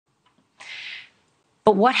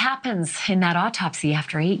But what happens in that autopsy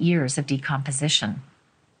after 8 years of decomposition?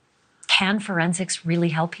 Can forensics really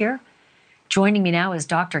help here? Joining me now is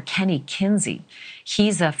Dr. Kenneth Kinsey.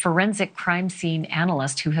 He's a forensic crime scene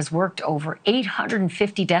analyst who has worked over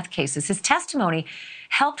 850 death cases. His testimony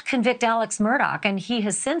helped convict Alex Murdaugh, and he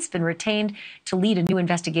has since been retained to lead a new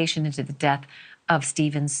investigation into the death of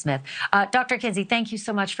Stephen Smith. Dr. Kinsey, thank you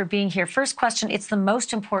so much for being here. First question, it's the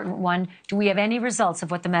most important one. Do we have any results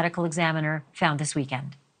of what the medical examiner found this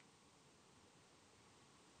weekend?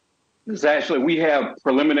 Ms. Ashleigh, we have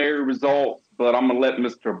preliminary results, but I'm going to let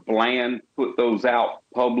Mr. Bland put those out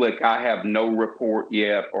public. I have no report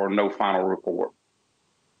yet or no final report.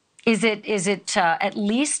 Is it at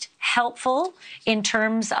least helpful in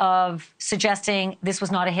terms of suggesting this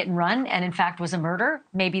was not a hit and run and in fact was a murder?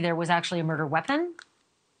 Maybe there was actually a murder weapon?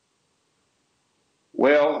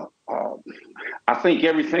 Well, I think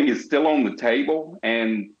everything is still on the table.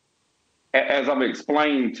 And as I've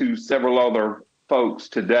explained to several other folks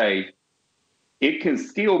today, it can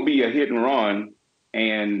still be a hit and run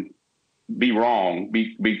and be wrong,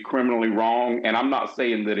 be criminally wrong. And I'm not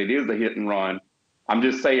saying that it is a hit and run. I'm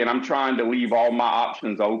just saying I'm trying to leave all my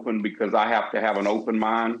options open because I have to have an open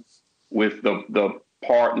mind with the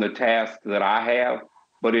part and the task that I have.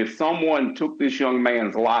 But if someone took this young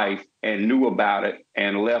man's life and knew about it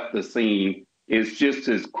and left the scene, it's just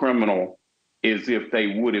as criminal as if they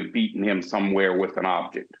would have beaten him somewhere with an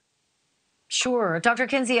object. Sure. Dr.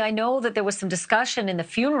 Kinsey, I know that there was some discussion in the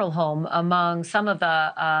funeral home among some of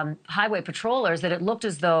the highway patrollers that it looked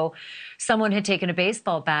as though someone had taken a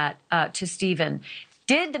baseball bat to Stephen.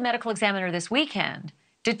 Did the medical examiner this weekend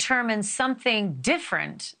determine something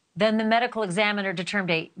different than the medical examiner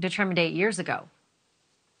determined 8 years ago?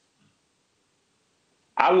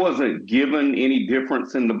 I wasn't given any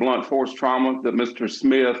difference in the blunt force trauma that Mr.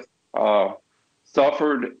 Smith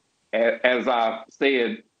suffered. As I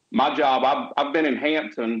said, my job, I've been in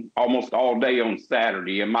Hampton almost all day on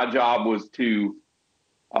Saturday, and my job was to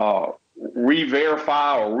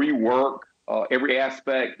re-verify or rework every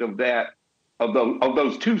aspect of that, of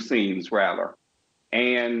those two scenes, rather.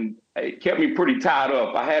 And it kept me pretty tied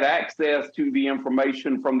up. I had access to the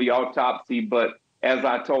information from the autopsy, but as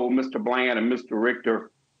I told Mr. Bland and Mr.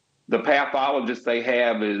 Richter, the pathologist they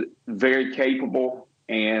have is very capable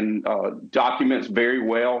and documents very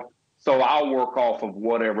well. So I'll work off of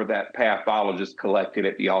whatever that pathologist collected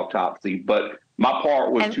at the autopsy. But my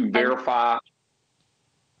part was to verify.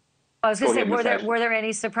 I was going to say, were there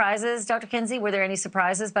any surprises, Dr. Kinsey? Were there any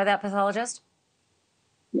surprises by that pathologist?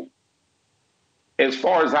 As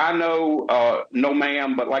far as I know, no,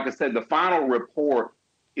 ma'am. But like I said, the final report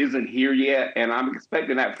isn't here yet, and I'm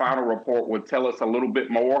expecting that final report would tell us a little bit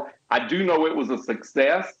more. I do know it was a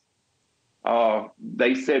success.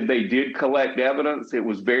 They said they did collect evidence. It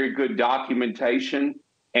was very good documentation,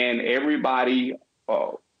 and everybody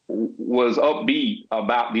was upbeat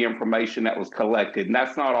about the information that was collected. And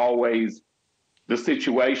that's not always the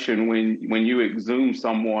situation when you exhume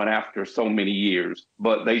someone after so many years.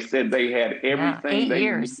 But they said they had everything. Yeah, 8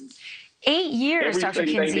 years. 8 years, Dr.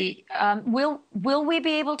 Kinsey. Will we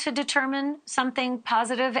be able to determine something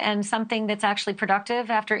positive and something that's actually productive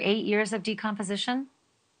after 8 years of decomposition?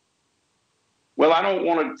 Well, I don't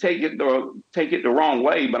want to take it the wrong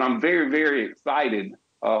way, but I'm very, very excited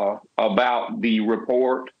about the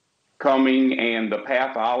report coming, and the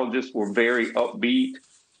pathologists were very upbeat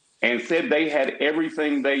and said they had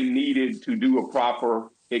everything they needed to do a proper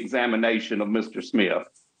examination of Mr. Smith.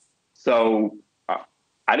 So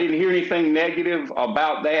I didn't hear anything negative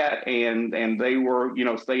about that, and they were,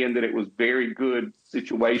 saying that it was very good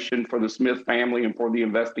situation for the Smith family and for the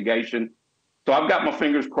investigation. So I've got my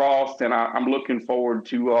fingers crossed, and I'm looking forward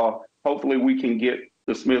to hopefully we can get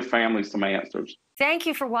the Smith family some answers. Thank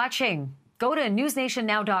you for watching. Go to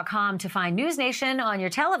newsnationnow.com to find NewsNation on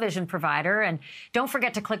your television provider. And don't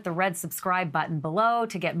forget to click the red subscribe button below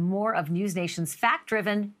to get more of NewsNation's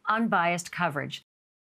fact-driven, unbiased coverage.